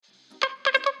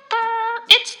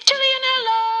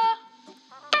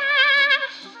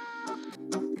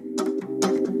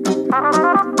Welcome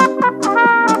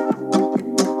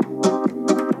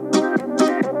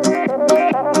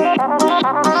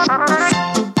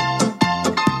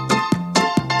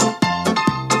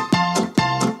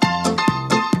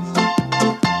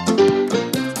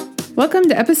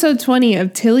to episode 20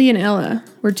 of Tilly and Ella.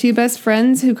 We're two best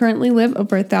friends who currently live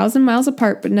over 1,000 miles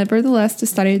apart, but nevertheless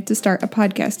decided to start a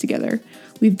podcast together.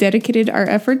 We've dedicated our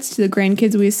efforts to the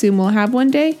grandkids we assume we'll have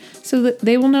one day, so that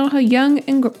they will know how young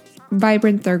and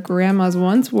vibrant their grandmas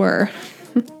once were.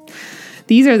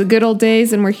 These are the good old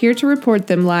days, and we're here to report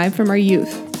them live from our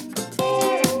youth.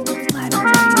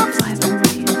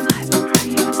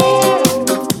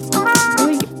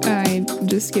 I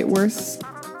just get worse.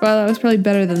 Well, that was probably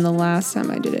better than the last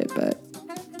time I did it, but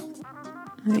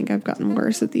I think I've gotten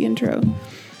worse at the intro.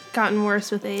 Gotten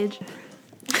worse with age.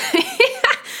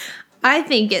 I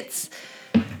think it's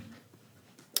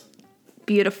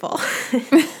beautiful.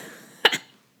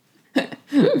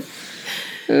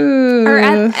 Or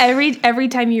every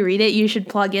time you read it, you should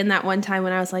plug in that one time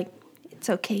when I was like, "It's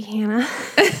okay, Hannah."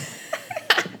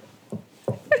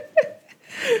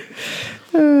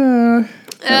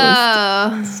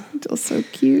 Still so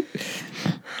cute.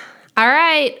 All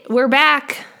right, we're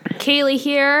back. Kaylee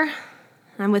here.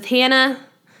 I'm with Hannah.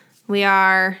 We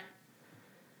are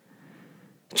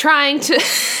trying to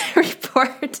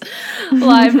report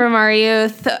live from our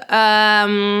youth.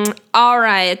 All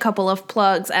right, a couple of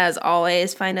plugs as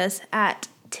always. Find us at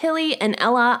Tilly and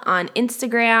Ella on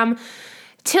Instagram.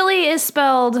 Tilly is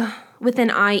spelled with an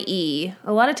I-E.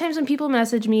 A lot of times when people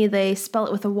message me, they spell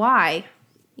it with a Y.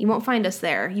 You won't find us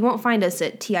there. You won't find us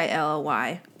at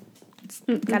Tilly. It's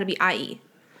got to be IE.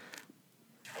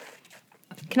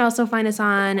 You can also find us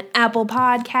on Apple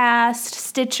Podcast,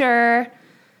 Stitcher,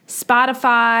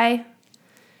 Spotify.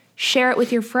 Share it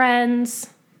with your friends.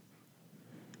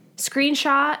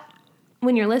 Screenshot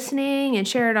when you're listening and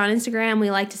share it on Instagram. We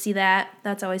like to see that.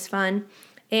 That's always fun.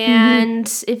 And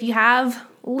if you have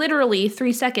literally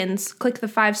 3 seconds, click the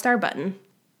 5-star button.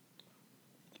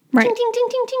 Right. Ting, ting, ting,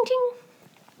 ting, ting, ting.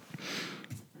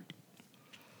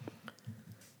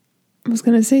 I was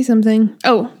going to say something.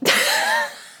 Oh.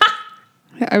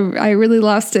 I really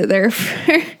lost it there.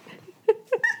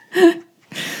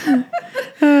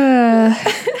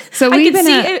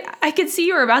 I could see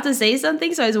you were about to say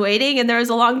something, so I was waiting, and there was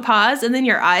a long pause, and then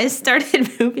your eyes started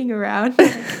moving around.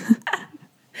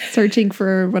 Searching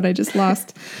for what I just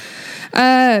lost.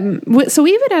 So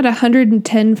we've been at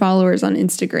 110 followers on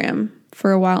Instagram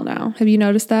for a while now. Have you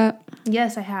noticed that?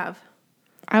 Yes, I have.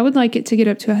 I would like it to get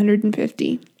up to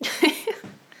 150.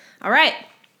 All right.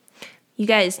 You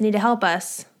guys need to help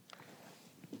us.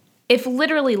 If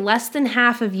literally less than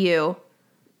half of you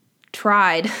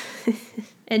tried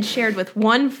and shared with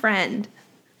one friend,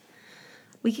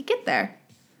 we could get there.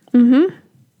 Mm-hmm.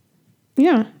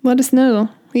 Yeah. Let us know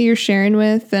who you're sharing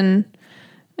with and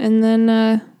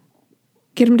then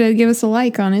get them to give us a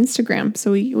like on Instagram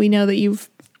so we know that you've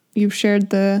shared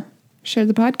the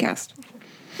podcast.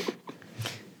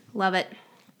 Love it.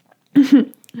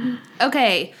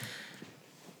 Okay.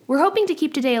 We're hoping to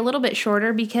keep today a little bit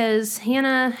shorter because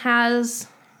Hannah has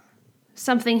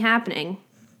something happening.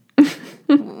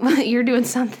 You're doing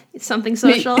something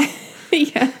social?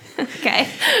 Yeah. Okay.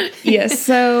 Yes.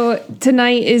 So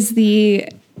tonight is the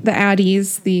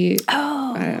Addies,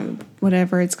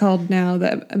 whatever it's called now,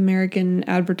 the American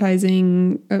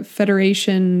Advertising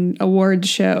Federation Awards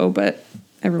show, but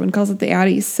everyone calls it the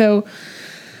Addies. So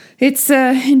it's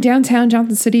in downtown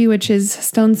Johnson City, which is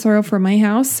stone's throw from my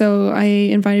house. So I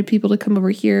invited people to come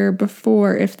over here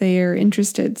before if they are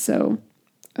interested. So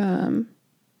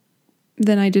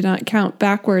then I did not count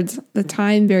backwards the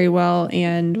time very well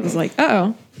and was like,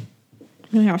 I'm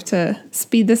going to have to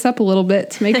speed this up a little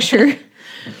bit to make sure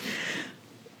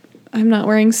I'm not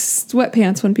wearing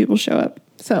sweatpants when people show up.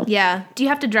 So yeah. Do you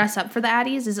have to dress up for the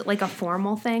Addies? Is it like a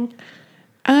formal thing?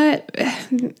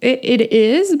 It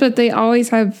is, but they always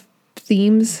have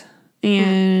themes,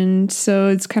 and so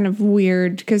it's kind of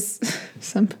weird because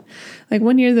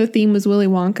one year the theme was Willy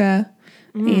Wonka,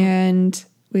 and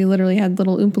we literally had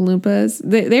little Oompa Loompas.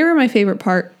 They were my favorite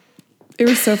part. It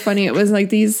was so funny. It was like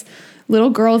these little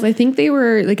girls. I think they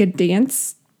were like a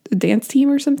dance team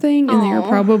or something, and they were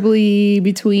probably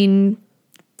between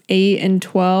 8 and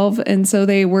 12, and so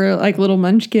they were like little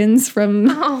munchkins from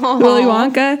Willy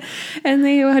Wonka, and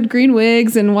they had green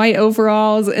wigs and white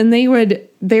overalls, and they were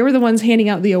the ones handing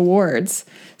out the awards.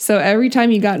 So every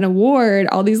time you got an award,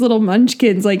 all these little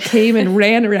munchkins like came and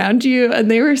ran around you,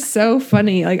 and they were so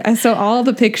funny. Like I saw all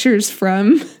the pictures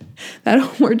from that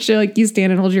award show, like you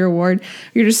stand and hold your award,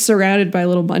 you're just surrounded by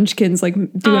little munchkins like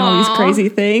doing all these crazy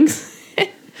things.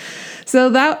 So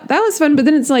that was fun. But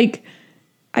then it's like,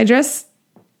 I dress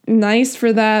nice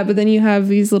for that. But then you have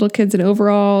these little kids in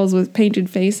overalls with painted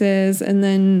faces. And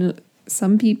then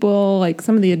some people, like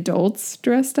some of the adults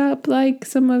dressed up like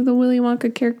some of the Willy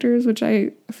Wonka characters, which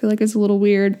I feel like is a little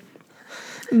weird.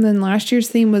 And then last year's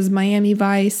theme was Miami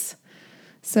Vice.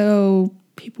 So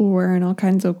people were wearing all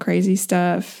kinds of crazy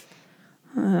stuff.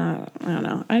 I don't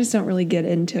know. I just don't really get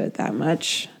into it that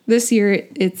much. This year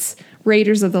it's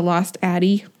Raiders of the Lost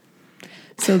Addie.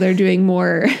 So they're doing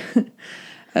more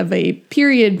of a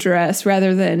period dress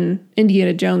rather than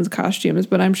Indiana Jones costumes.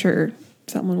 But I'm sure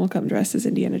someone will come dressed as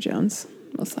Indiana Jones,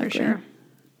 most likely. For sure.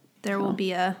 There will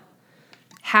be a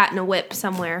hat and a whip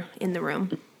somewhere in the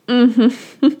room.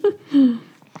 Mm-hmm.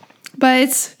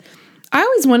 But I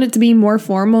always want it to be more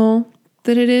formal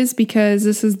than it is, because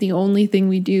this is the only thing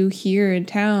we do here in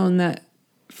town that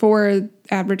for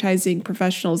advertising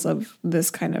professionals of this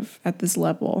kind of at this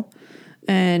level.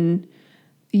 And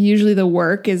usually the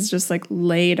work is just like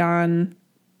laid on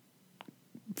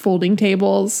folding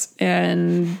tables,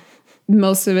 and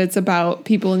most of it's about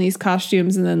people in these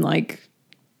costumes and then like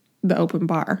the open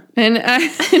bar. And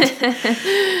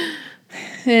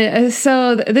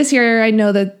so this year I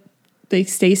know that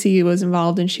Stacy was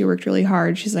involved and she worked really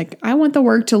hard. She's like, I want the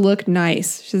work to look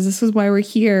nice. She says, this is why we're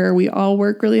here. We all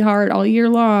work really hard all year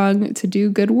long to do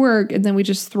good work. And then we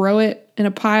just throw it in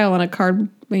a pile on a card,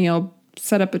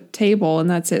 set up a table, and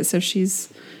that's it. So she's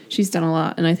done a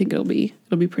lot, and I think it'll be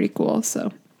pretty cool.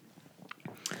 So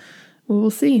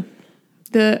we'll see.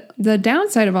 The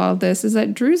downside of all of this is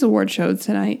that Drew's award show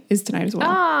tonight as well.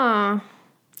 Oh.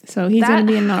 So he's going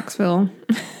to be in Knoxville.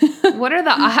 What are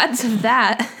the odds of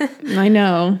that? I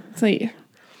know. It's like,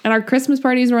 and our Christmas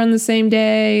parties were on the same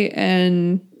day.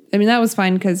 And I mean, that was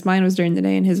fine because mine was during the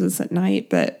day and his was at night,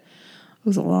 but it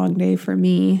was a long day for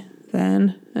me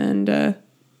then. And,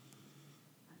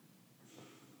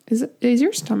 is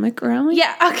your stomach growling?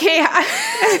 Yeah. Okay.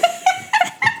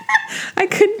 I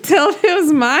couldn't tell if it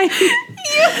was mine.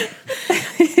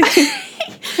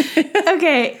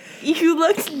 Okay. You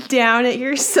looked down at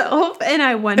yourself, and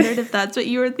I wondered if that's what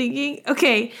you were thinking.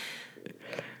 Okay,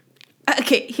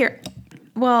 here.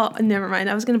 Well, never mind.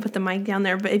 I was going to put the mic down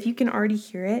there, but if you can already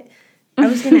hear it, I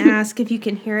was going to ask if you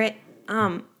can hear it.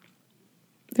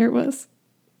 There it was.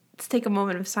 Let's take a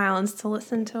moment of silence to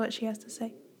listen to what she has to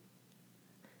say.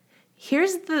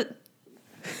 Here's the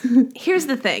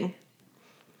thing.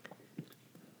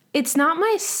 It's not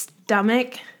my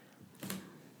stomach.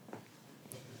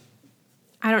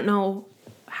 I don't know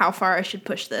how far I should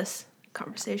push this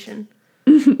conversation.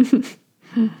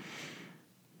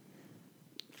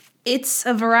 It's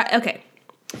a variety. Okay.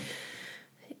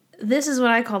 This is what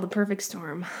I call the perfect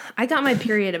storm. I got my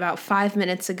period about 5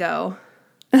 minutes ago.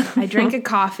 I drank a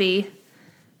coffee,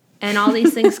 and all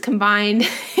these things combined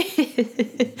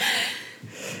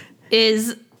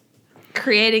is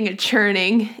creating a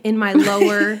churning in my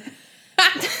lower...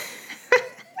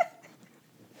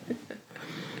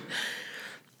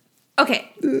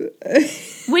 Okay.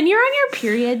 When you're on your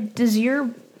period, do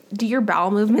your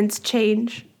bowel movements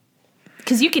change?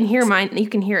 Because you can hear mine, you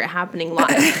can hear it happening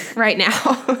live right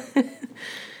now.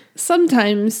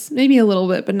 Sometimes, maybe a little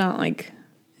bit, but not like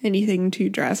anything too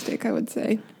drastic, I would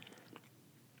say.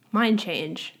 Mine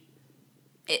change.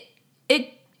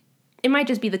 It might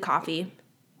just be the coffee.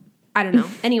 I don't know.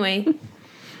 Anyway,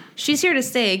 she's here to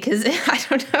stay because I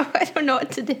don't know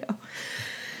what to do.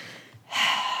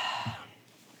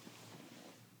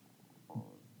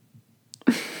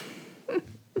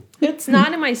 It's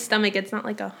not in my stomach. It's not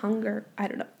like a hunger. I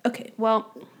don't know. Okay,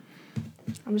 well,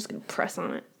 I'm just going to press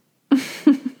on it.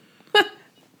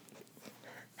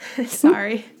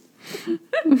 Sorry.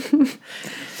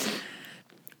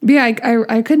 Yeah,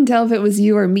 I couldn't tell if it was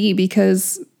you or me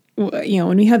because,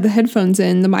 when we have the headphones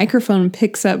in, the microphone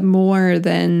picks up more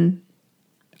than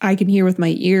I can hear with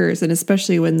my ears. And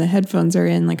especially when the headphones are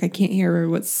in, like I can't hear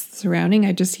what's surrounding.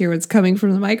 I just hear what's coming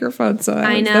from the microphone. So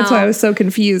I know. That's why I was so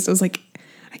confused. I was like,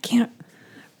 I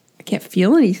can't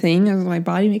feel anything. Is my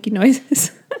body making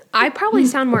noises? I probably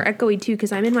sound more echoey too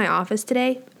because I'm in my office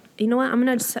today. You know what? I'm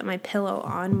gonna just set my pillow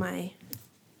on my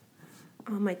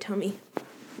tummy.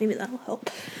 Maybe that'll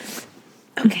help.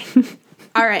 Okay.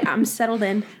 All right. I'm settled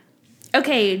in.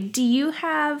 Okay. Do you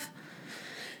have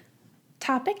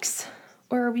topics,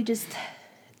 or are we just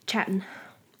chatting?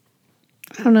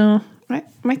 I don't know.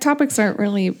 My topics aren't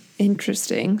really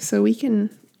interesting, so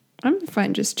I'm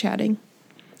fine just chatting.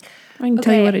 I can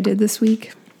tell you what I did this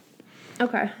week.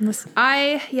 Okay.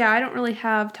 I don't really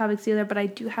have topics either, but I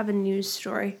do have a news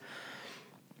story.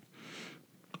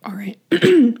 All right.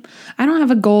 I don't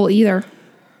have a goal either.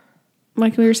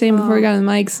 like we were saying before we got on the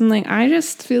mics, and like I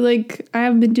just feel like I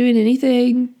haven't been doing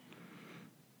anything,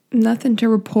 nothing to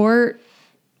report.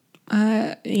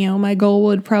 My goal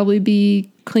would probably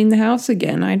be clean the house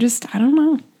again. I don't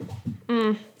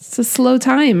know. It's a slow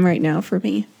time right now for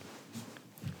me.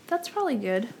 That's probably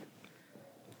good.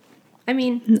 I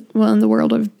mean, well, in the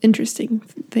world of interesting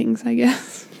things, I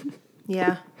guess.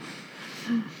 Yeah.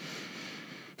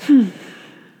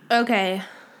 Okay.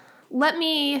 Let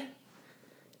me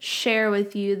share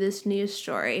with you this news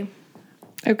story.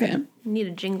 Okay. I need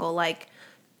a jingle like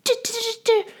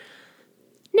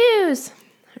news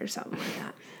or something like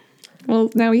that. Well,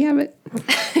 now we have it.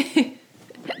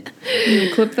 I'm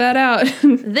gonna clip that out.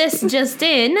 This just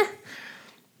in.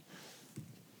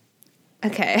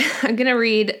 Okay, I'm gonna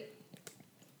read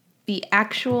the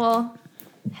actual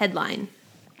headline.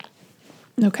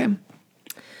 Okay.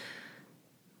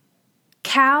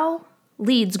 Cow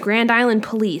leads Grand Island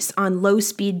police on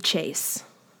low-speed chase.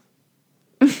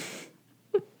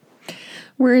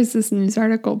 Where is this news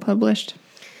article published?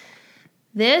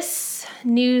 This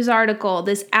news article,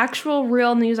 this actual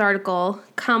real news article,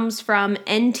 comes from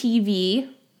NTV,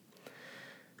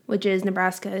 which is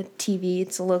Nebraska TV.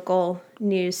 It's a local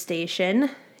news station.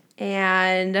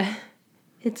 And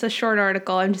it's a short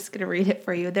article. I'm just going to read it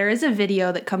for you. There is a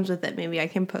video that comes with it. Maybe I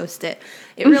can post it.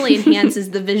 It really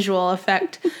enhances the visual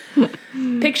effect.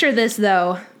 Picture this,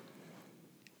 though.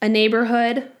 A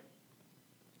neighborhood,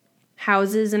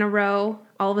 houses in a row.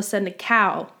 All of a sudden, a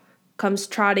cow comes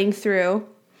trotting through,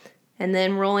 and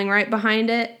then rolling right behind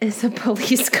it is a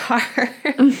police car.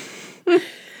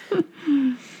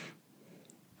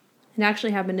 It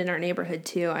actually happened in our neighborhood,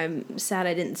 too. I'm sad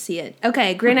I didn't see it.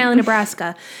 Okay, Grand Island,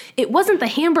 Nebraska. It wasn't the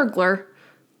Hamburglar,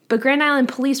 but Grand Island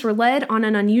police were led on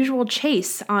an unusual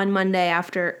chase on Monday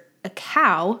after a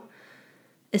cow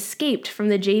escaped from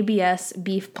the JBS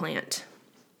beef plant.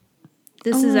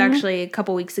 This is actually a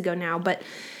couple weeks ago now, but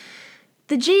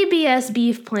the JBS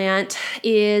beef plant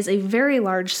is a very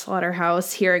large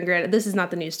slaughterhouse here in Grand. This is not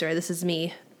the news story. This is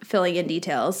me filling in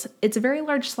details. It's a very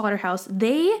large slaughterhouse.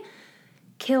 They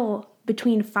kill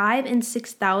between 5,000 and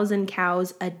 6,000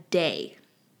 cows a day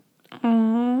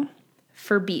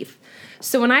for beef.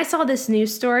 So when I saw this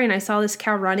news story and I saw this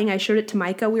cow running, I showed it to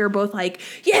Micah. We were both like,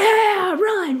 yeah,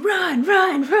 run, run,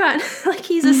 run, run. Like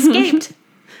he's escaped.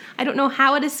 I don't know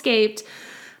how it escaped.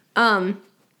 But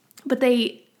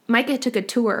Micah took a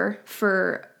tour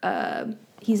for,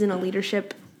 he's in a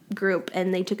leadership group,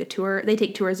 and they took a tour. They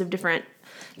take tours of different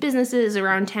businesses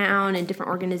around town and different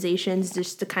organizations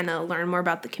just to kind of learn more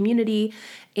about the community.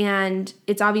 And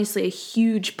it's obviously a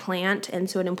huge plant, and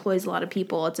so it employs a lot of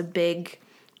people. It's a big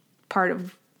part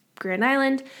of Grand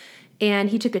Island. And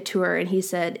he took a tour, and he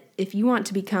said, if you want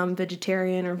to become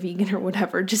vegetarian or vegan or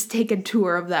whatever, just take a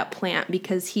tour of that plant,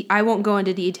 because I won't go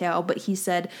into detail, but he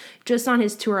said just on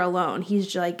his tour alone,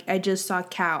 he's like, I just saw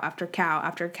cow after cow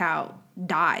after cow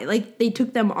die. Like they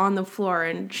took them on the floor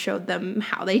and showed them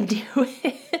how they do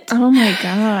it. Oh my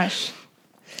gosh.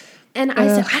 And I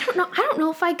said, I don't know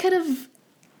if I could have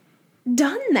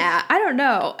done that. I don't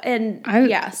know. And I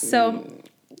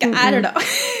don't know.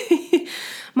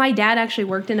 My dad actually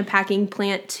worked in a packing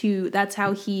plant too. That's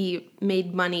how he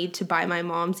made money to buy my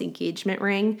mom's engagement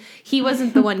ring. He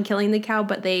wasn't the one killing the cow,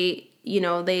 but they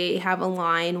have a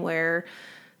line where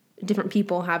different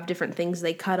people have different things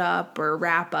they cut up or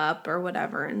wrap up or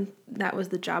whatever. And that was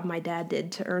the job my dad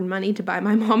did to earn money to buy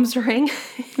my mom's ring.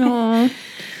 Aww.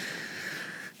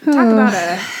 Talk about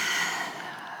a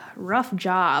rough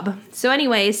job. So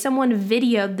anyway, someone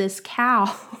videoed this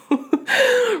cow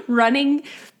running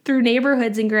through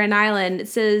neighborhoods in Grand Island. It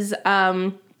says,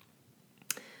 the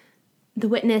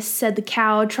witness said the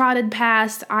cow trotted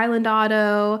past Island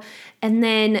Auto, and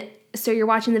then, so you're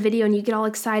watching the video and you get all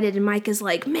excited, and Mike is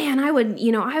like, man, I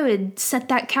would set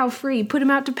that cow free, put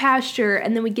him out to pasture.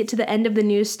 And then we get to the end of the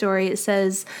news story. It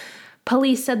says,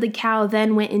 police said the cow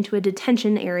then went into a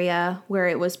detention area where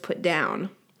it was put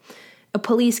down. A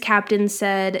police captain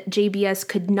said JBS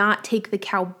could not take the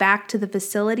cow back to the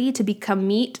facility to become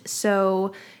meat,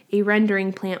 so a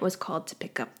rendering plant was called to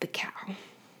pick up the cow.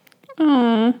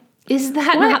 Aww. Is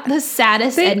that not the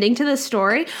saddest ending to the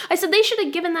story? I said they should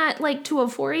have given that to a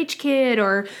 4-H kid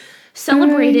or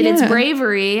celebrated its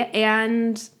bravery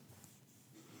and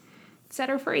set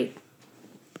her free.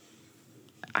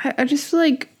 I just feel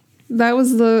like that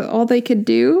was all they could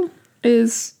do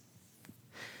is...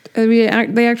 I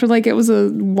mean, they acted like it was a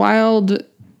wild,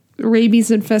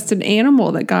 rabies-infested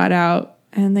animal that got out,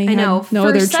 and they had no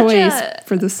other choice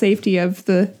for the safety of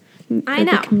the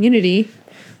community.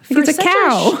 Like it's a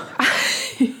cow.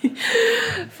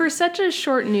 For such a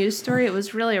short news story, it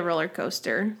was really a roller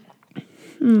coaster.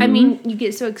 I mean, you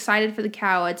get so excited for the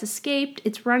cow. It's escaped.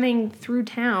 It's running through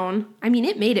town. I mean,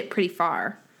 it made it pretty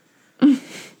far.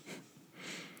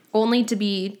 Only to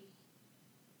be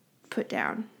put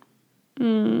down. I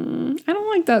don't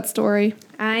like that story.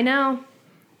 I know.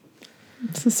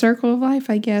 It's the circle of life,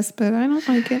 I guess, but I don't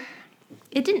like it.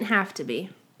 It didn't have to be.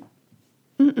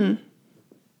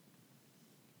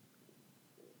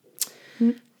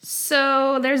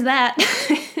 So there's that.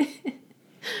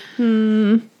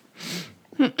 Well,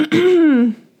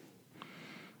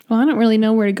 I don't really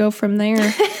know where to go from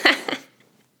there.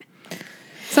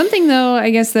 Something, though, I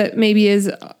guess that maybe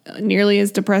is nearly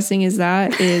as depressing as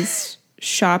that is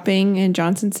shopping in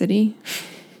Johnson City,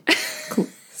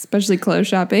 especially clothes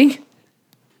shopping,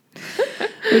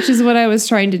 which is what I was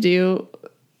trying to do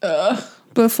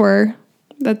before.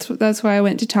 That's why I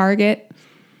went to Target.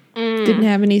 Didn't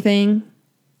have anything.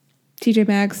 TJ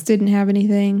Maxx didn't have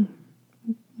anything.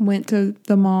 Went to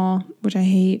the mall, which I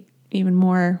hate even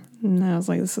more. And I was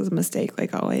like, this is a mistake,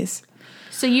 like always.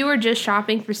 So you were just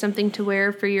shopping for something to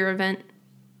wear for your event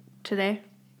today?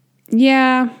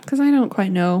 Yeah, because I don't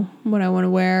quite know what I want to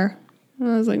wear. I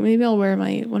was like, maybe I'll wear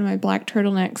one of my black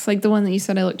turtlenecks, like the one that you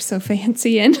said I looked so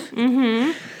fancy in.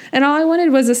 Mm-hmm. And all I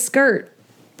wanted was a skirt.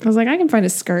 I was like, I can find a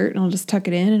skirt, and I'll just tuck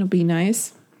it in, and it'll be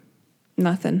nice.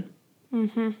 Nothing.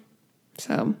 Mm-hmm.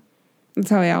 So that's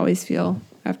how I always feel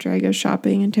after I go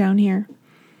shopping in town here.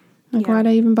 Like, why'd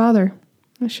I even bother?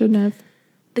 I shouldn't have.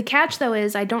 The catch, though,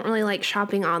 is I don't really like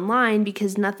shopping online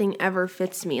because nothing ever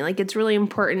fits me. Like, it's really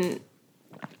important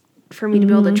for me to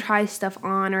be able to try stuff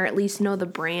on or at least know the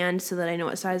brand so that I know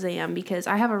what size I am, because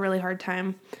I have a really hard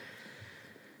time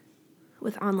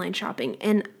with online shopping.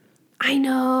 And I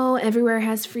know everywhere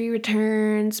has free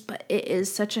returns, but it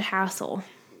is such a hassle.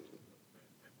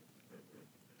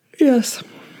 Yes.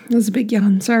 That was a big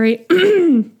yawn. Sorry.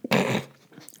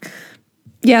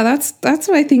 Yeah, that's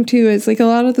what I think too, is like a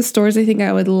lot of the stores I think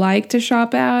I would like to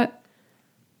shop at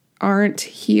aren't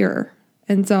here.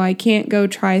 And so I can't go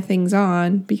try things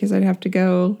on because I'd have to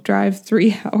go drive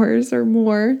 3 hours or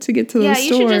more to get to those stores.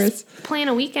 Yeah, you should just plan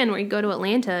a weekend where you go to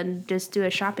Atlanta and just do a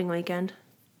shopping weekend.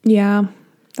 Yeah,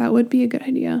 that would be a good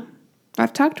idea.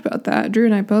 I've talked about that. Drew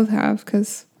and I both have,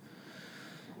 because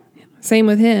same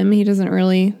with him. He doesn't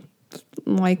really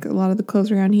like a lot of the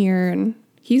clothes around here, and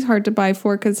he's hard to buy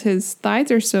for because his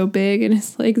thighs are so big and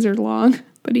his legs are long,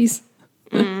 but he's...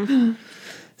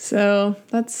 So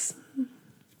that's...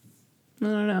 I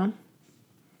don't know.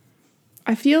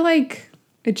 I feel like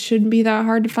it shouldn't be that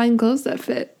hard to find clothes that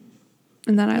fit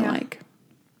and that I like.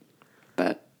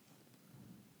 But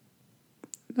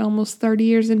almost 30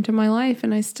 years into my life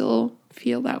and I still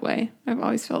feel that way. I've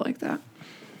always felt like that.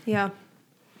 Yeah.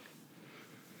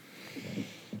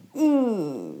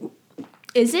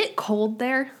 Is it cold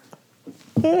there?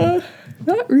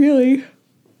 Not really.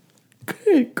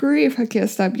 Good grief, I can't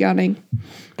stop yawning.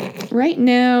 Right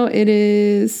now it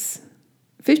is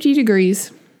 50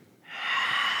 degrees.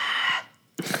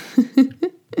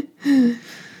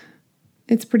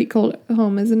 It's pretty cold at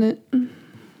home, isn't it?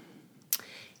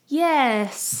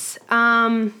 Yes.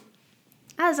 As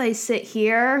I sit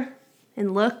here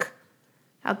and look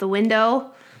out the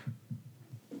window,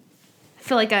 I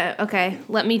feel like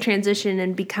let me transition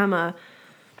and become a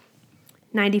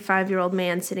 95-year-old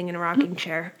man sitting in a rocking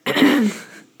chair.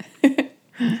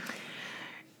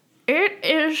 It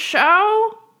is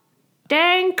so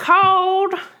dang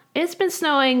cold. It's been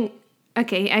snowing.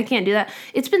 Okay, I can't do that.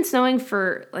 It's been snowing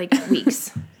for like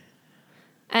weeks.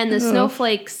 And the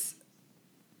snowflakes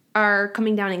are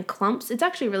coming down in clumps. It's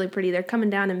actually really pretty. They're coming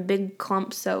down in big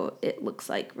clumps, so it looks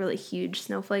like really huge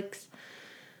snowflakes.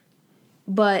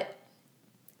 But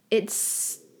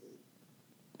it's...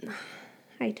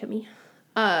 Hi, Timmy.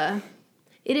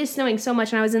 It is snowing so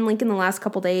much, and I was in Lincoln the last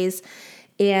couple days,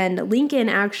 and Lincoln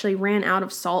actually ran out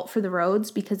of salt for the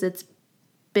roads because it's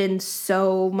been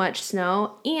so much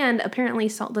snow, and apparently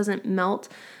salt doesn't melt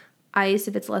ice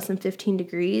if it's less than 15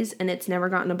 degrees, and it's never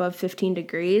gotten above 15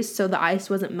 degrees, so the ice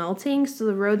wasn't melting, so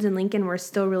the roads in Lincoln were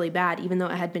still really bad, even though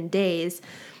it had been days,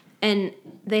 and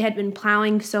they had been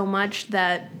plowing so much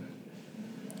that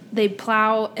they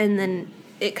plow, and then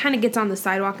it kind of gets on the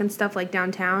sidewalk and stuff like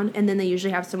downtown, and then they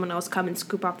usually have someone else come and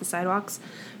scoop off the sidewalks,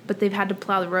 but they've had to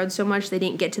plow the road so much they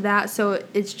didn't get to that, so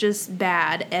it's just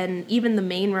bad. And even the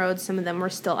main roads, some of them were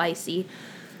still icy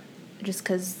just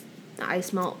because the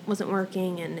ice melt wasn't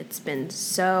working, and it's been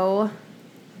so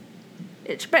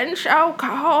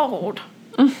cold.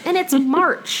 And it's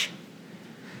March.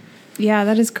 Yeah,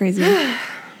 that is crazy.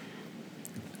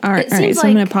 All right, so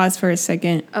I'm going to pause for a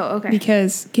second. Oh, okay.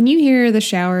 Because, can you hear the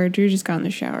shower? Drew just got in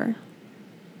the shower.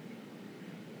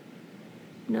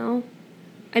 No.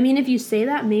 I mean, if you say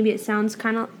that, maybe it sounds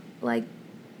kind of like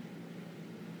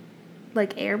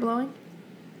air blowing.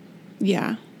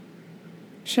 Yeah.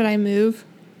 Should I move?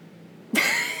 I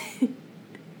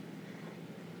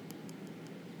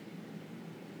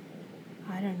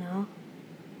don't know.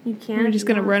 You can. We're just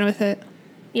going to run with it.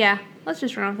 Yeah, let's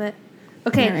just run with it.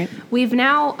 Okay, All right. We've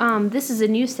now, this is a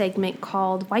new segment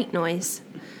called White Noise,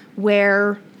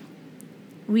 where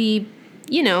we,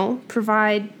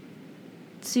 provide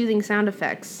soothing sound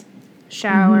effects.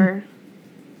 Shower,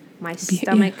 my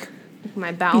stomach,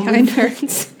 my bowel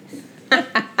movements.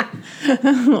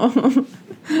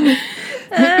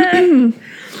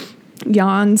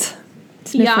 Yawns.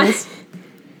 Sniffles.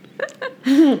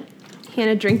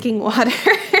 Hannah drinking water.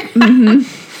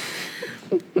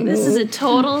 This is a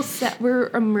total set. We're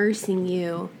immersing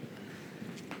you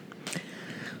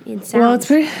in sound.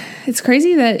 Well, it's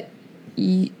crazy that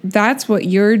that's what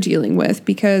you're dealing with,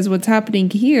 because what's happening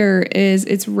here is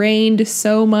it's rained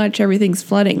so much, everything's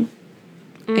flooding.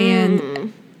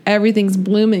 And everything's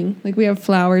blooming. Like, we have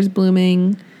flowers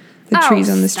blooming. The trees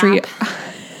on the street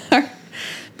are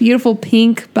beautiful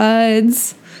pink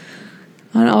buds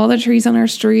on all the trees on our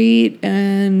street,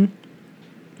 and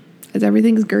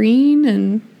everything's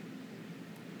green.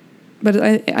 But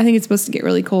I think it's supposed to get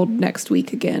really cold next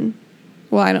week again.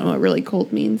 Well, I don't know what really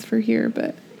cold means for here,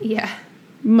 but yeah,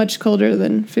 much colder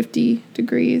than 50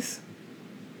 degrees.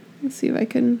 Let's see if I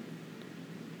can.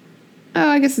 Oh,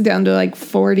 I guess it's down to like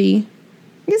 40.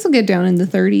 I guess I'll get down in the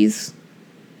 30s.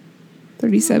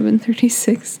 37,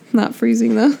 36. Not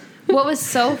freezing though. What was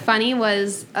so funny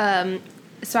was,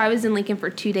 so I was in Lincoln for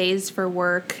 2 days for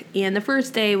work, and the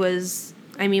first day was,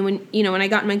 I mean, when I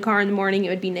got in my car in the morning, it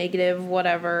would be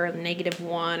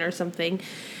 -1 or something.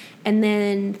 And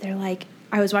then they're like,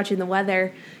 I was watching the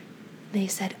weather. They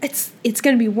said, it's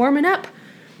going to be warming up.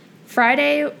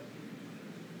 Friday,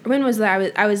 when was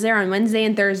that? I was there on Wednesday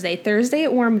and Thursday. Thursday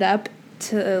it warmed up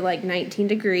to like 19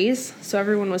 degrees, so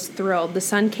everyone was thrilled. The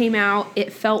sun came out.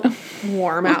 It felt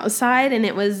warm outside, and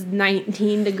it was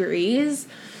 19 degrees.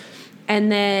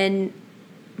 And then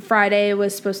Friday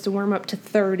was supposed to warm up to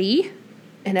 30,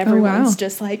 and everyone's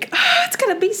just like, it's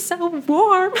going to be so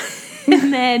warm.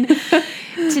 And then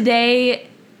today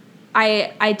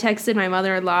I texted my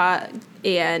mother-in-law,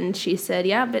 and she said,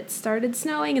 but it started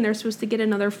snowing, and they're supposed to get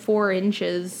another 4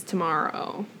 inches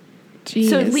tomorrow. Jeez.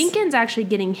 So Lincoln's actually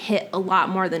getting hit a lot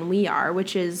more than we are,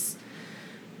 which is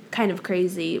kind of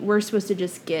crazy. We're supposed to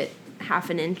just get half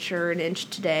an inch or an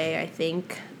inch today, I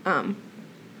think.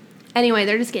 Anyway,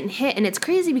 they're just getting hit, and it's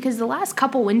crazy because the last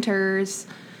couple winters,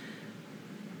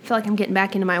 I feel like I'm getting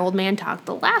back into my old man talk.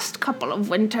 The last couple of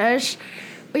winters,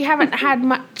 we haven't had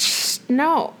much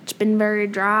snow. It's been very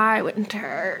dry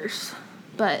winters.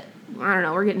 But, I don't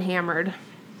know, we're getting hammered.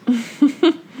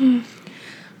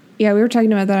 Yeah, we were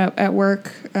talking about that at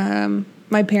work.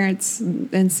 My parents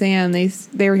and Sam,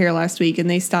 they were here last week, and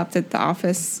they stopped at the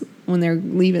office when they're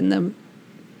leaving them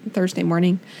Thursday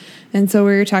morning. And so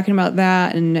we were talking about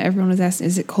that, and everyone was asking,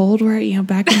 is it cold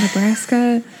back in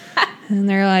Nebraska? And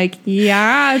they're like,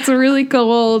 yeah, it's really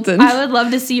cold. And I would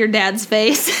love to see your dad's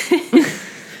face.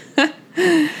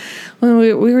 Well,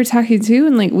 we were talking too,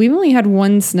 and like, we've only had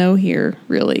one snow here,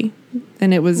 really.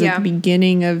 And it was at the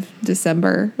beginning of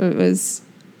December.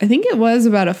 I think it was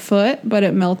about a foot, but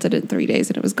it melted in 3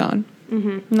 days and it was gone. Mm-hmm.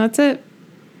 And that's it.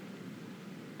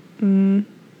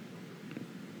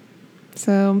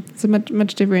 So it's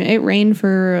much different. It rained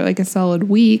for like a solid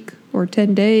week or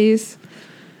 10 days,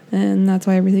 and that's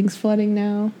why everything's flooding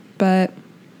now. But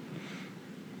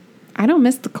I don't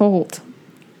miss the cold.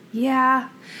 Yeah.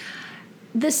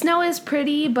 The snow is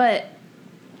pretty, but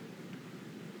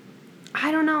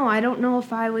I don't know. I don't know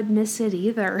if I would miss it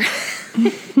either.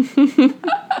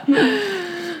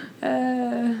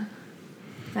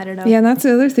 I don't know. Yeah, and that's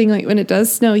the other thing. Like, when it does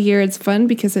snow here, it's fun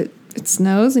because it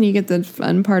snows and you get the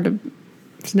fun part of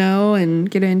snow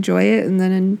and get to enjoy it. And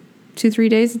then in 2-3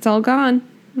 days, it's all gone.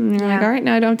 And you're like, all right,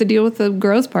 now I don't have to deal with the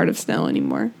gross part of snow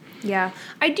anymore. Yeah.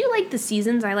 I do like the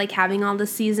seasons. I like having all the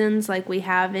seasons like we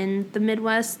have in the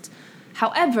Midwest.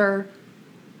 However,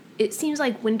 it seems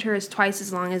like winter is twice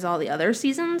as long as all the other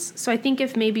seasons. So I think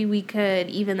if maybe we could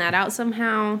even that out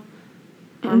somehow,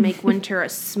 or make winter a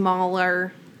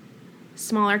smaller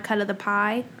cut of the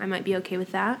pie, I might be okay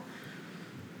with that.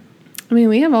 I mean,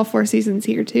 we have all 4 seasons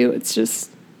here too. It's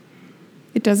just,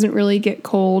 it doesn't really get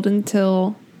cold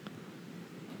until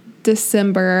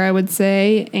December, I would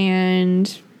say,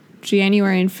 and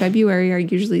January and February are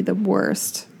usually the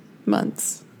worst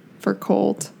months for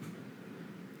cold.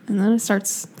 And then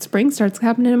spring starts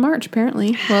happening in March,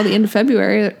 apparently. Well, the end of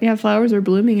February. Yeah, flowers are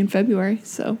blooming in February,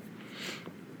 so.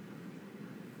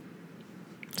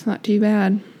 It's not too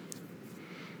bad.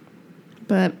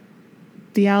 But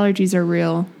the allergies are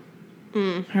real.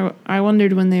 I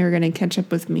wondered when they were going to catch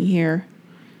up with me here.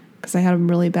 Because I had them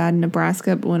really bad in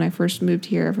Nebraska. But when I first moved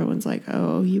here, everyone's like,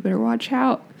 oh, you better watch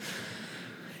out.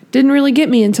 Didn't really get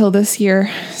me until this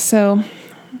year. So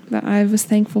I was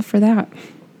thankful for that.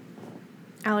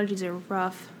 Allergies are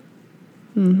rough.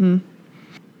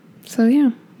 So,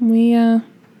 yeah. We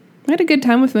had a good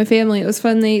time with my family. It was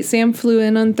fun. Sam flew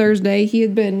in on Thursday. He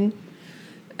had been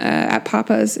at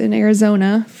Papa's in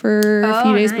Arizona for a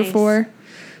few days before.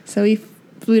 So he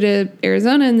flew to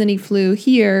Arizona, and then he flew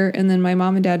here, and then my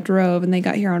mom and dad drove, and they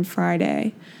got here on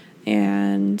Friday.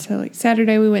 And so, like,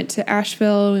 Saturday we went to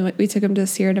Asheville. We took him to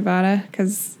Sierra Nevada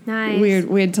because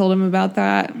we had told him about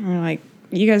that. And we're like,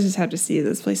 you guys just have to see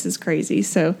this place is crazy.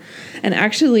 So, and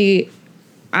actually,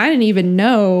 I didn't even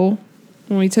know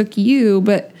when we took you,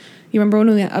 but you remember when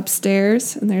we went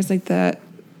upstairs and there's like the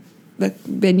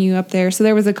venue up there. So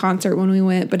there was a concert when we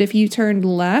went, but if you turned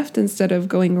left instead of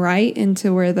going right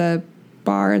into where the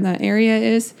bar in that area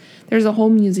is, there's a whole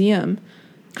museum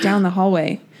down the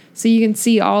hallway. So you can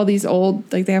see all these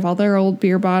old, like they have all their old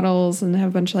beer bottles and they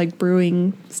have a bunch of like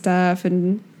brewing stuff,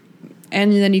 and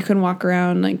then you can walk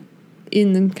around like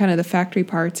in kind of the factory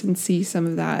parts and see some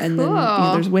of that. And then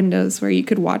there's windows where you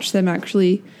could watch them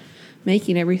actually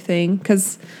making everything,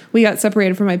 because we got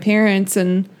separated from my parents,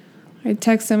 and I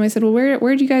texted them. I said, well,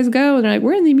 where'd you guys go? And they're like,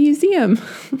 we're in the museum.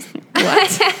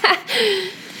 What?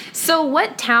 So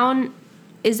what town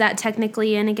is that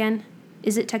technically in again?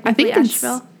 Is it technically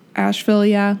Asheville? Asheville,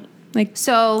 yeah. Like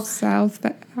so south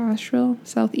Asheville,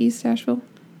 southeast Asheville.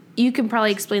 You can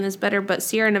probably explain this better, but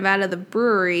Sierra Nevada, the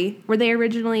brewery, were they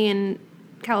originally in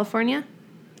California?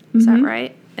 Is that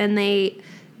right? And they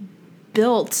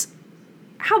built...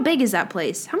 How big is that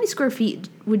place? How many square feet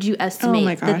would you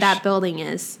estimate that building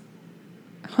is?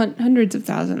 Hundreds of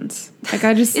thousands. Like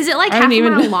is it like half a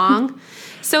mile long?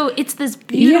 So it's this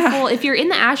beautiful, if you're in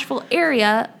the Asheville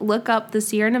area, look up the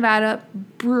Sierra Nevada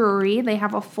Brewery. They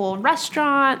have a full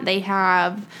restaurant. They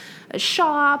have a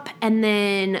shop. And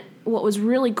then what was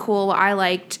really cool, what I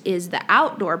liked, is the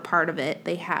outdoor part of it.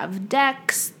 They have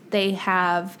decks. They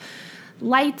have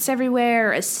lights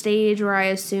everywhere, a stage where I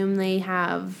assume they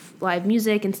have live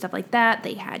music and stuff like that.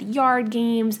 They had yard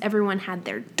games. Everyone had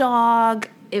their dog.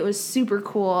 It was super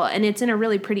cool. And it's in a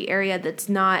really pretty area that's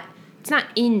not... It's not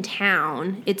in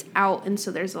town, it's out, and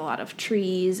so there's a lot of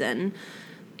trees, and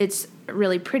it's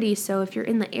really pretty. So if you're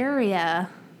in the area,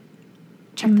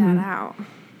 check that out.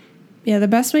 Yeah, the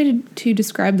best way to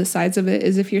describe the size of it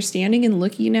is if you're standing and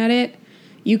looking at it,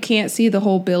 you can't see the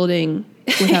whole building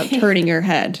without turning your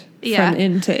head from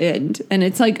end to end. And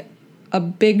it's like a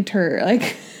big turn,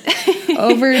 like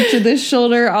over to this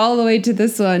shoulder, all the way to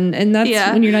this one. And that's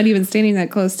when you're not even standing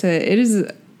that close to it. It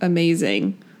is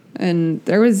amazing. And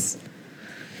there was...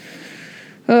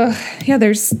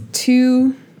 there's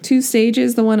two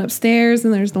stages, the one upstairs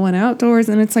and there's the one outdoors,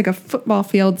 and it's like a football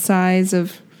field size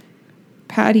of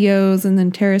patios, and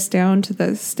then terrace down to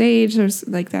the stage. There's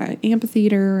like that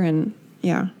amphitheater, and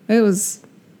it's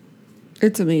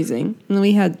amazing. And then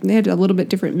they had a little bit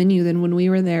different menu than when we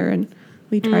were there, and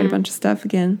we tried a bunch of stuff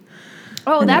again.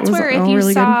 Oh, that's where if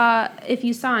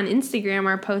you saw on Instagram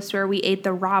our post where we ate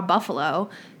the raw buffalo,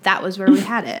 that was where we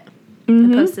had it.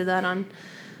 I posted that on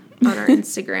our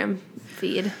Instagram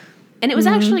feed. And it was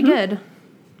actually good.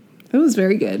 It was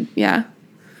very good, yeah.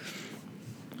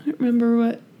 I don't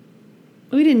remember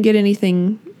we didn't get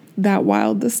anything that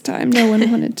wild this time. No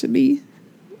one wanted to be.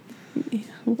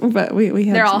 But we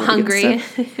had... They're all hungry.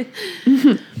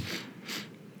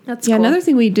 That's cool. Another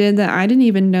thing we did that I didn't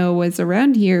even know was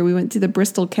around here, we went to the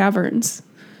Bristol Caverns.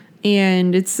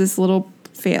 And it's this little,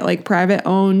 private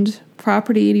owned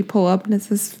property, and you pull up and it's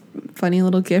this funny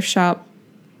little gift shop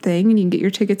thing, and you can get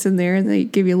your tickets in there, and they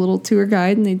give you a little tour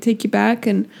guide, and they take you back.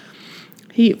 And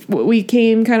we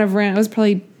came kind of around, it was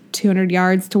probably 200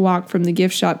 yards to walk from the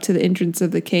gift shop to the entrance of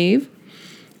the cave,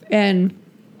 and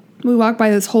we walked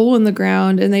by this hole in the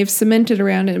ground, and they've cemented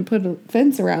around it and put a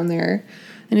fence around there.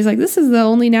 And he's like, this is the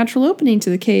only natural opening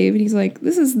to the cave. And he's like,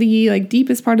 this is the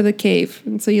deepest part of the cave.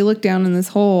 And so you look down in this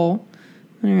hole,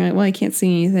 and you're like, well, I can't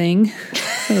see anything,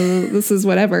 so this is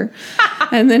whatever.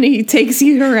 And then he takes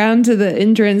you around to the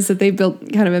entrance that they built,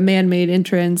 kind of a man-made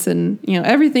entrance, and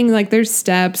everything, there's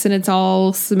steps, and it's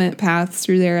all cement paths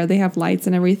through there. They have lights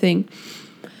and everything.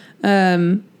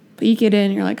 But you get in,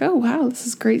 and you're like, oh wow, this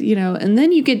is great, And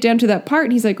then you get down to that part,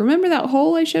 and he's like, remember that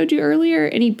hole I showed you earlier?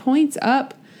 And he points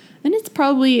up, and it's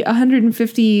probably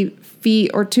 150 feet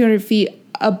or 200 feet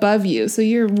above you, so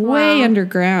you're way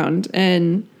underground,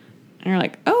 and you're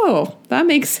like, oh, that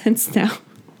makes sense now.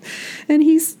 And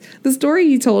the story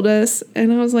he told us,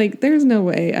 and I was like, there's no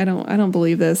way. I don't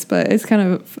believe this, but it's kind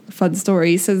of a fun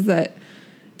story. He says that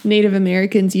Native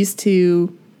Americans used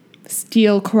to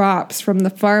steal crops from the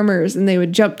farmers, and they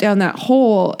would jump down that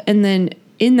hole, and then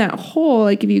in that hole,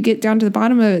 like if you get down to the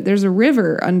bottom of it, there's a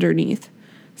river underneath.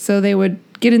 So they would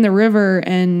get in the river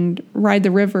and ride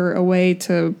the river away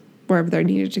to wherever they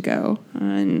needed to go.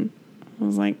 And I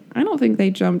was like, I don't think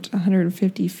they jumped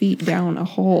 150 feet down a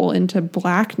hole into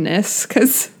blackness,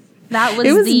 because it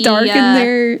was dark in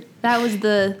there. That was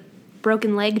the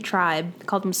broken leg tribe. They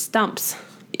called them stumps.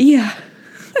 Yeah.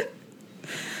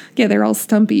 Yeah, they're all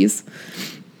stumpies.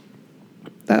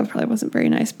 That probably wasn't very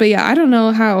nice. But yeah, I don't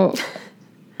know how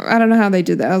they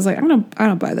did that. I was like, I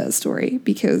don't buy that story,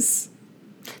 because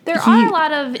there are a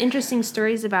lot of interesting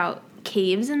stories about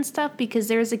caves and stuff, because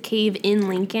there's a cave in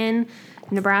Lincoln,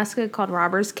 Nebraska, called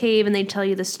Robbers Cave, and they tell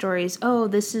you the stories. Oh,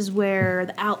 this is where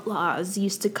the outlaws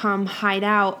used to come hide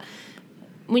out.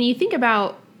 When you think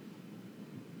about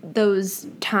those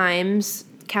times,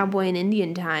 cowboy and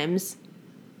Indian times,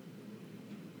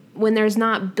 when there's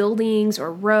not buildings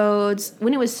or roads.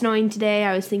 When it was snowing today,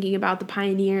 I was thinking about the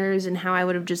pioneers and how I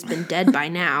would have just been dead by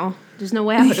now. There's no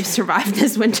way I would have survived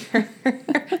this winter.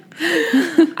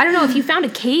 I don't know, if you found a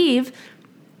cave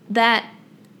that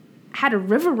had a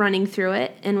river running through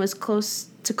it and was close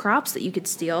to crops that you could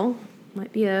steal,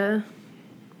 might be a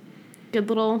good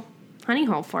little honey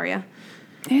hole for you.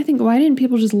 I think, why didn't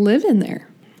people just live in there?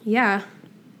 Yeah.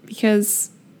 Because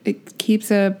it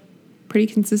keeps a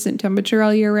pretty consistent temperature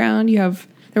all year round.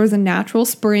 There was a natural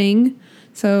spring,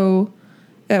 so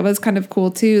that was kind of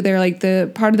cool too. They're like,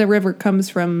 the part of the river comes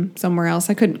from somewhere else.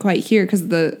 I couldn't quite hear because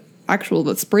the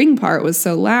spring part was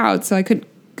so loud, so I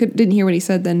didn't hear what he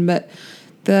said then. But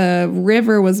the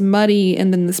river was muddy,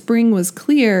 and then the spring was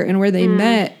clear, and where they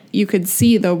met, you could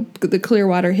see the clear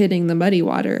water hitting the muddy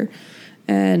water.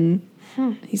 And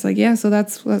he's like, yeah, so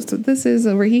that's what this is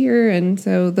over here. And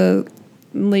so the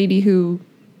lady who,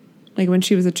 like, when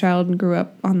she was a child and grew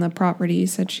up on the property,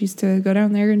 said she used to go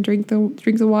down there and drink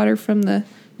the water from the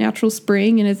natural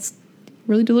spring, and it's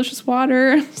really delicious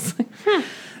water. It's like,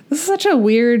 this is such a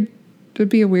weird, it would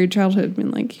be a weird childhood. I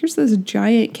mean, like, here's this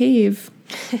giant cave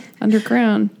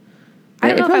underground. I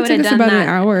don't know if I would have done that. It took us about an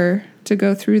hour to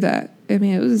go through that. I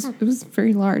mean, it was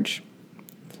very large.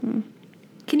 So.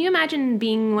 Can you imagine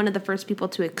being one of the first people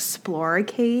to explore a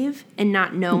cave and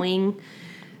not knowing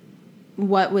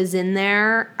what was in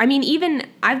there? I mean, even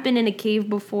I've been in a cave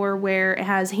before where it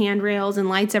has handrails and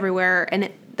lights everywhere, and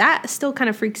that still kind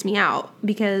of freaks me out,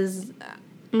 because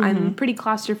I'm pretty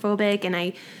claustrophobic, and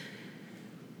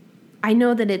I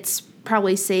know that it's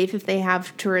probably safe if they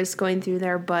have tourists going through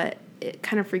there, but it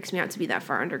kind of freaks me out to be that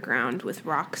far underground with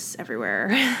rocks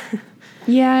everywhere.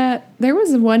 Yeah, there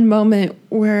was one moment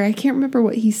where I can't remember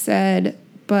what he said,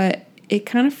 but it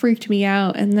kind of freaked me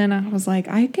out. And then I was like,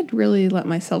 I could really let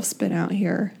myself spin out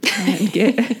here and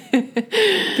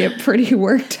get pretty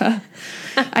worked up.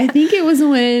 I think it was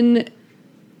when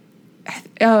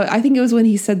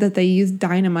he said that they used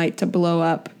dynamite to blow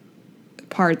up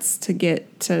parts to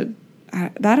get to.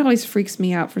 That always freaks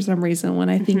me out for some reason when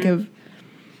I think of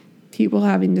people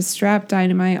having to strap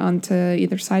dynamite onto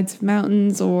either sides of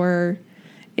mountains or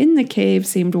in the cave.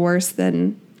 Seemed worse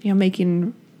than,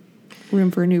 making room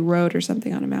for a new road or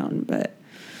something on a mountain.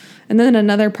 And then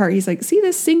another part, he's like, see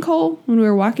this sinkhole when we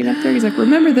were walking up there? He's like,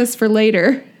 remember this for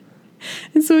later.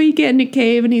 And so we get in a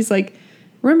cave, and he's like,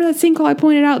 remember that sinkhole I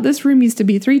pointed out? This room used to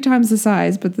be 3 times the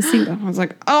size, but the sinkhole. I was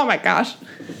like, oh my gosh,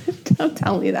 don't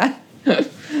tell me that.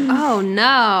 Oh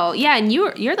no. Yeah, and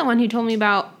you're the one who told me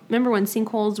about, remember when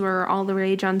sinkholes were all the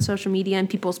rage on social media and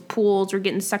people's pools were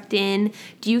getting sucked in?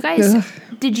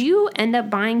 Did you end up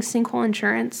buying sinkhole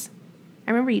insurance?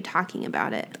 I remember you talking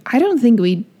about it. I don't think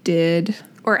we did.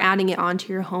 Or adding it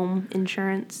onto your home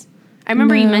insurance. I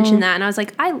remember you mentioned that, and I was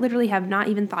like, I literally have not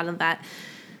even thought of that.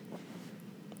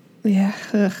 Yeah.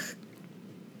 Ugh.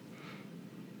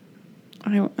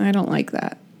 I don't like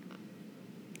that.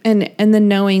 And then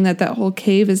knowing that whole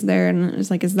cave is there, and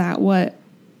it's like, is that what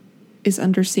is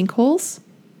under sinkholes?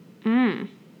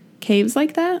 Caves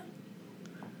like that?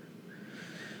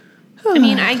 I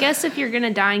mean, I guess if you're going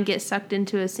to die and get sucked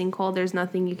into a sinkhole, there's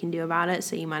nothing you can do about it,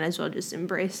 so you might as well just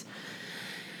embrace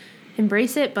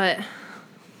it, but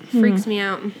freaks me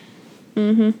out.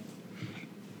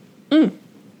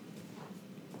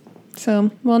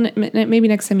 So, well, maybe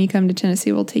next time you come to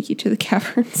Tennessee, we'll take you to the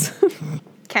caverns.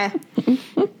 Okay.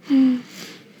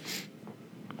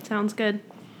 Sounds good.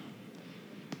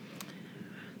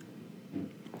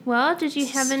 Well, did you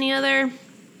have any other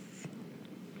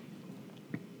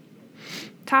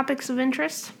topics of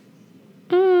interest?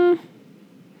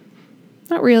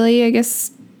 Not really. I guess,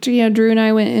 Drew and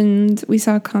I went and we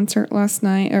saw a concert last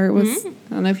night, or it was, I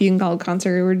don't know if you can call it a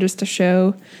concert or just a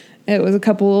show. It was a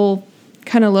couple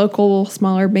kind of local,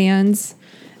 smaller bands.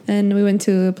 And we went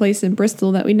to a place in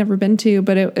Bristol that we'd never been to,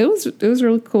 but it was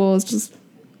really cool. It's just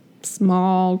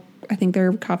small. I think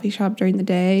they're a coffee shop during the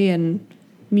day and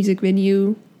music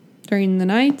venue during the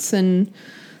nights. And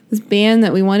this band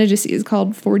that we wanted to see is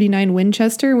called 49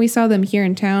 Winchester. We saw them here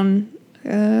in town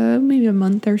maybe a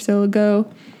month or so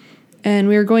ago. And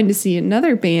we were going to see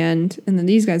another band, and then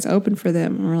these guys opened for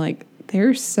them. And we're like,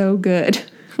 they're so good.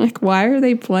 Like, why are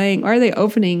they playing? Why are they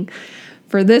opening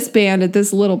for this band at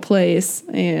this little place?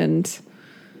 And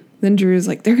then Drew's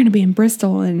like, they're going to be in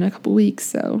Bristol in a couple weeks.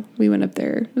 So we went up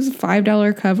there. It was a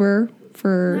 $5 cover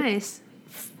for... Nice.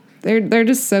 They're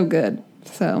just so good.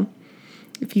 So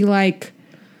if you like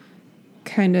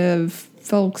kind of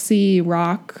folksy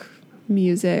rock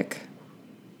music,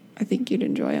 I think you'd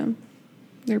enjoy them.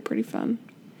 They're pretty fun.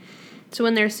 So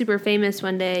when they're super famous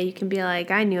one day, you can be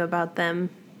like, I knew about them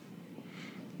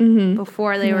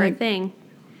before they were a thing.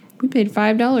 We paid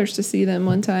 $5 to see them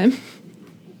one time.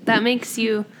 That makes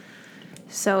you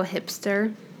so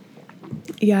hipster.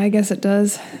 Yeah, I guess it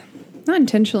does. Not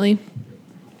intentionally.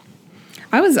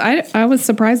 I was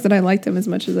surprised that I liked them as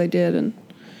much as I did, and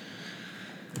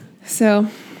so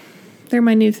they're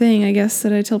my new thing, I guess,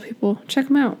 that I tell people, check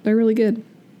them out. They're really good.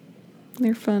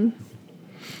 They're fun.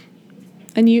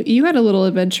 And you had a little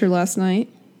adventure last night.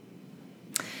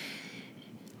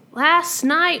 Last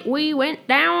night we went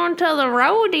down to the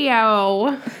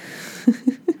rodeo.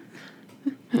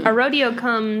 A rodeo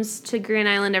comes to Grand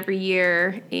Island every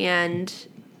year, and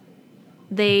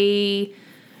they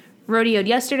rodeoed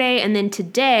yesterday, and then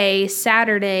today,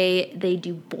 Saturday, they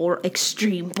do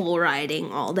extreme bull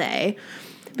riding all day.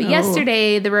 But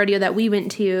yesterday, the rodeo that we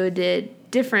went to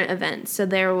did different events. So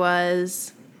there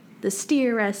was the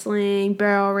steer wrestling,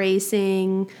 barrel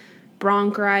racing,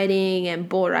 bronc riding, and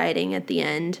bull riding at the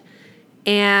end.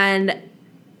 And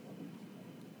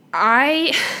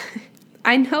I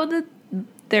know that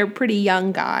they're pretty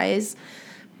young guys,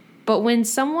 but when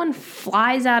someone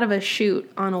flies out of a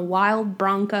chute on a wild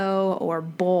bronco or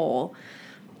bull,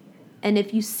 and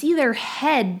if you see their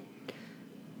head,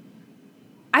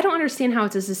 I don't understand how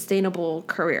it's a sustainable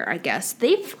career, I guess.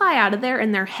 They fly out of there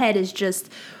and their head is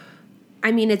just,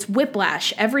 it's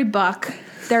whiplash every buck.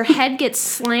 Their head gets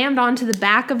slammed onto the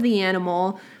back of the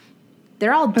animal.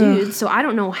 They're all dudes, so I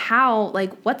don't know how,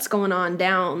 what's going on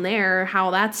down there,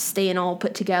 how that's staying all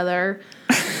put together.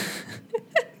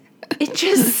 It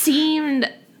just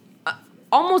seemed,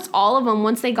 almost all of them,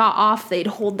 once they got off, they'd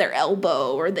hold their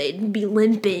elbow, or they'd be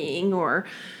limping, or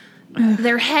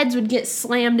their heads would get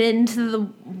slammed into the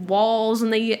walls,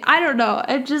 and I don't know.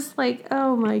 It's just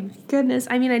oh my goodness.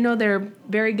 I know they're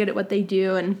very good at what they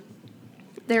do, and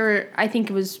I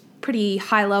think it was pretty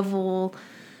high level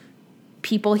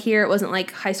people here. It wasn't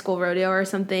like high school rodeo or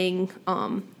something.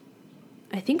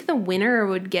 I think the winner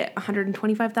would get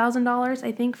 $125,000,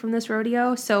 I think, from this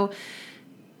rodeo. So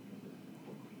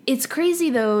it's crazy,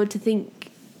 though, to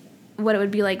think what it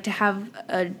would be like to have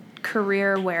a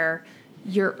career where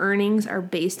your earnings are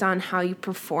based on how you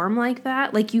perform like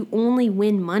that. You only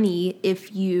win money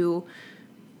if you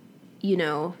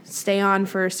stay on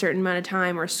for a certain amount of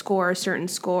time or score a certain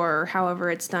score, or however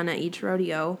it's done at each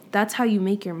rodeo. That's how you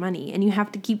make your money. And you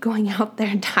have to keep going out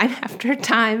there time after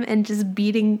time and just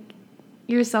beating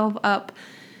yourself up.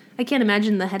 I can't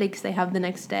imagine the headaches they have the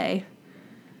next day.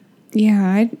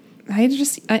 Yeah, I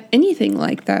just, anything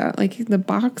like that, like the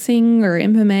boxing or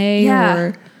MMA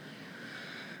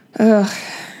or,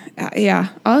 yeah,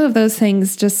 all of those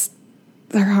things just,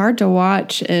 they're hard to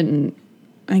watch, and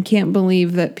I can't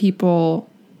believe that people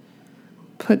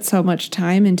put so much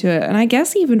time into it. And I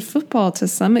guess even football to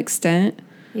some extent.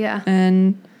 Yeah.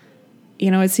 And,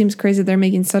 it seems crazy they're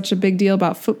making such a big deal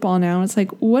about football now. It's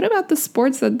like, what about the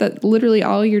sports that literally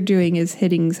all you're doing is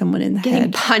hitting someone in the head?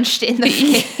 Getting punched in the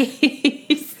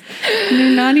face. And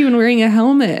you're not even wearing a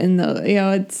helmet. And,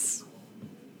 it's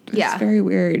very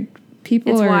weird. It's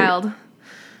wild.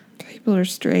 People are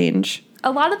strange. A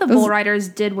lot of the bull riders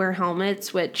did wear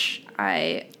helmets, which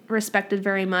I respected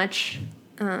very much.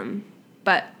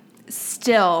 But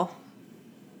still,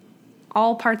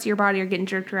 all parts of your body are getting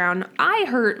jerked around. I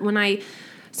hurt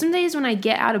some days when I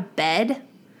get out of bed,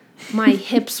 my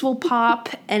hips will pop,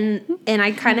 and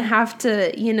I kind of have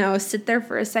to, sit there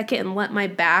for a second and let my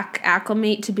back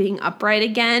acclimate to being upright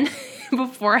again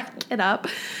before I get up.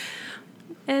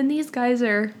 And these guys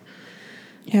are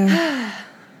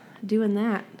doing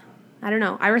that. I don't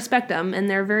know. I respect them, and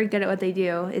they're very good at what they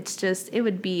do. It's just, it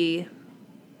would be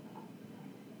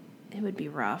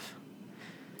rough.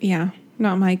 Yeah.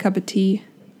 not my cup of tea.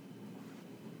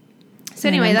 So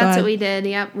anyway, that's what we did.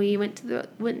 Yep, we went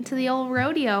to the old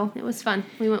rodeo. It was fun.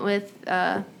 We went with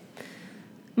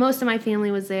most of my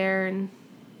family was there, and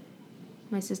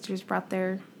my sisters brought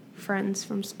their friends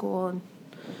from school and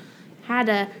had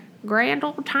a grand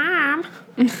old time.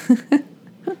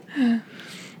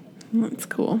 That's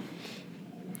cool.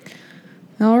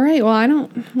 All right. Well, I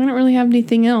don't really have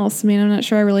anything else. I mean, I'm not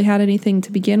sure I really had anything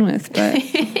to begin with, but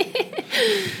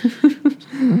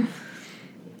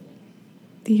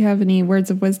do you have any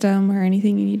words of wisdom or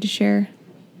anything you need to share?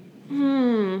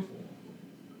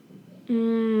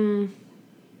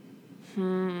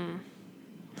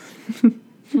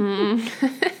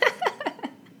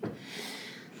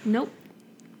 Nope.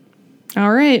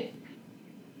 All right.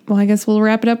 Well, I guess we'll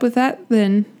wrap it up with that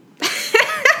then.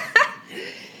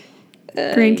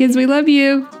 Grandkids, we love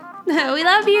you. We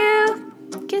love you.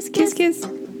 Kiss, kiss. Kiss, kiss.